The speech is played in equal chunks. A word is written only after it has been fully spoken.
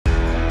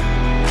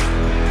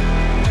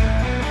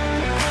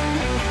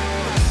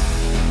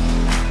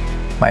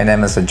My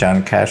name is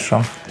Jhon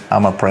Castro.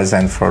 I'm a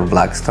president for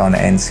Blackstone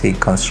NC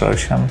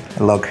Construction,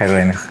 located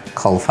in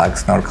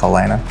Colfax, North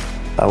Carolina.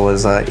 I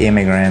was an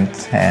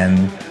immigrant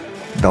and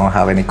don't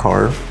have any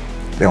car.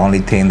 The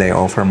only thing they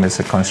offer me is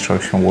a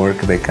construction work.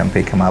 They can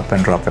pick them up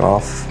and drop it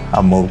off.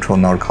 I moved to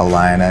North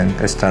Carolina and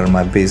I started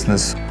my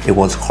business. It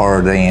was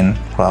hard in,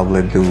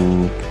 probably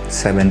do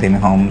 17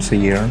 homes a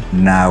year.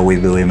 Now we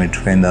do in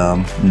between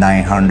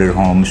 900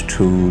 homes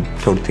to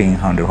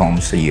 1,300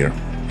 homes a year.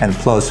 And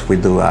plus we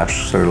do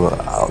actually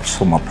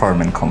some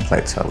apartment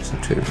complex also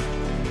too.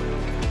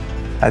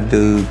 I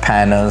do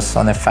panels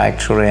on the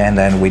factory and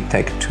then we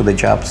take it to the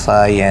job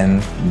site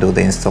and do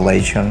the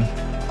installation,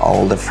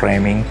 all the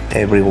framing,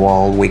 every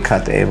wall, we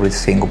cut every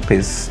single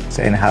piece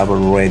and have it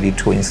ready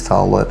to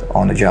install it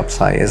on the job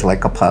site. It's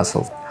like a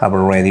puzzle. Have it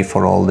ready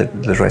for all the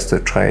rest of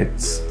the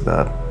trades,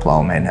 the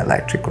plumbing,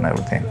 electric and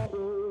everything.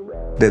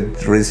 The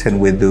reason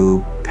we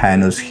do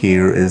panels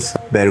here is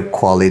better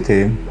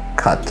quality,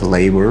 cut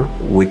labor.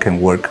 We can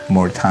work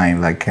more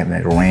time like in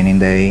a rainy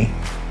day,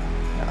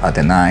 at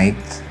the night,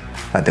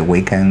 at the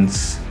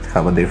weekends,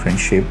 have a different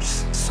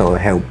shifts. So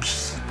it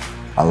helps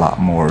a lot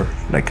more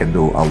like I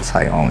do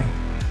outside only.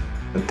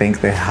 I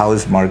think the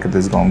house market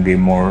is going to be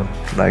more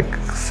like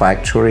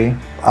factory.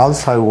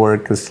 Outside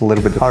work is a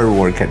little bit hard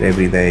work at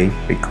every day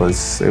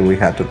because we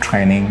had to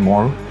training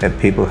more. The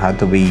people had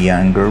to be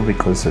younger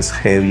because it's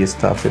heavy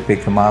stuff to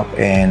pick them up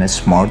and it's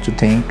smart to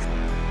think.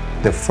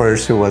 The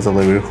first it was a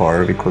little bit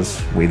hard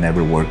because we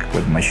never worked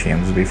with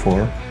machines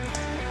before.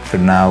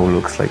 But now it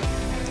looks like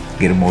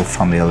getting more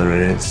familiar,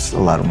 it's a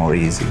lot more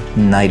easy.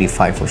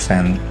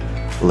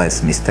 95%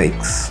 less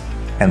mistakes.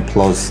 And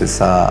plus it's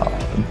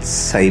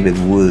saved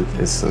wood,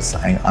 it's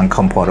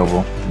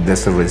uncomfortable.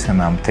 That's the reason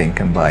I'm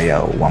thinking buy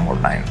one more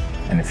line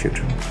in the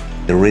future.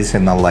 The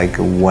reason I like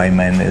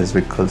Wyman is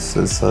because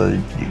it's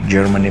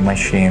Germany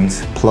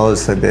machines.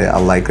 Plus I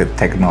like the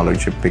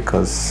technology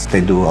because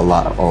they do a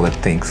lot of other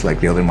things like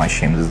the other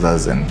machines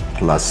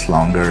doesn't last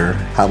longer,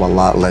 have a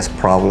lot less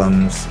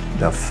problems,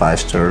 they're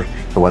faster.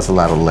 There was a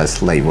lot of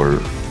less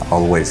labor,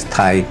 always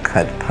tight,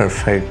 cut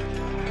perfect.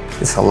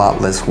 It's a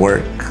lot less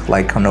work,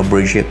 like on a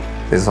Brigitte.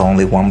 There's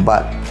only one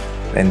butt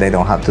and they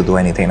don't have to do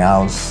anything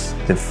else.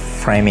 The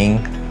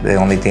framing, the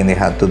only thing they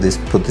have to do is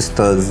put the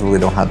studs. We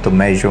don't have to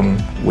measure them.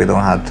 We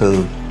don't have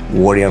to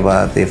worry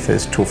about if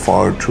it's too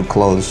far, too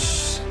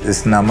close.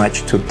 It's not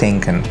much to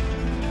thinking.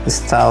 The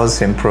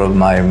Stiles improved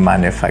my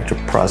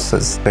manufacturing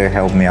process. They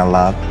helped me a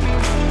lot.